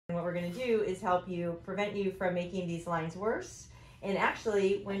And what we're going to do is help you, prevent you from making these lines worse. And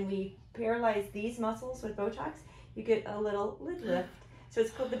actually, when we paralyze these muscles with Botox, you get a little lid lift. So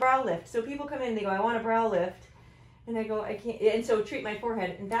it's called the brow lift. So people come in and they go, I want a brow lift. And I go, I can't. And so treat my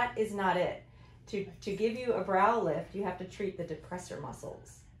forehead. And that is not it. To give you a brow lift, you have to treat the depressor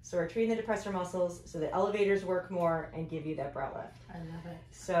muscles. So we're treating the depressor muscles so the elevators work more and give you that brow lift. I love it.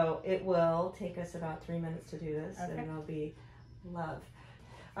 So it will take us about 3 minutes to do this, Okay. and it'll be love.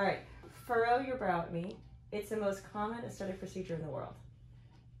 All right, furrow your brow at me. It's the most common aesthetic procedure in the world.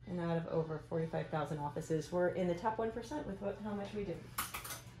 And out of over 45,000 offices, we're in the top 1% with how much we do.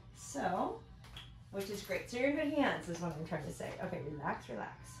 So, which is great. So you're in good hands is what I'm trying to say. Okay, relax,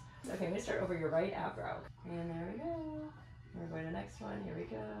 relax. Okay, I'm gonna start over your right eyebrow. And there we go. We're going to the next one. Here we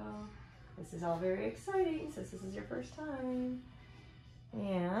go. This is all very exciting since this is your first time.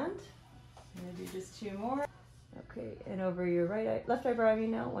 And I'm going to do just 2 more. Okay, and over your left eyebrow, you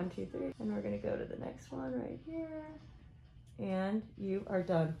know, 1, 2, 3. And we're going to go to the next one right here. And you are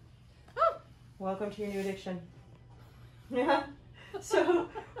done. Welcome to your new addiction. Yeah. So,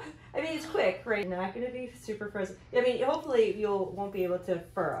 I mean, it's quick, right? Not going to be super frozen. I mean, hopefully you won't be able to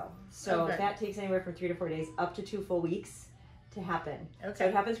furrow. So okay. That takes anywhere from 3 to 4 days, up to 2 full weeks to happen. Okay. So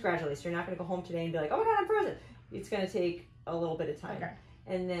it happens gradually. So you're not going to go home today and be like, oh my God, I'm frozen. It's going to take a little bit of time. Okay.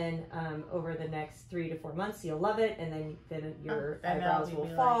 And then over the next 3 to 4 months, you'll love it. And then your then eyebrows will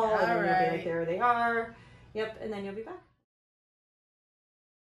fall. Like, and then you'll be right. like, there they are. Yep. And then you'll be back.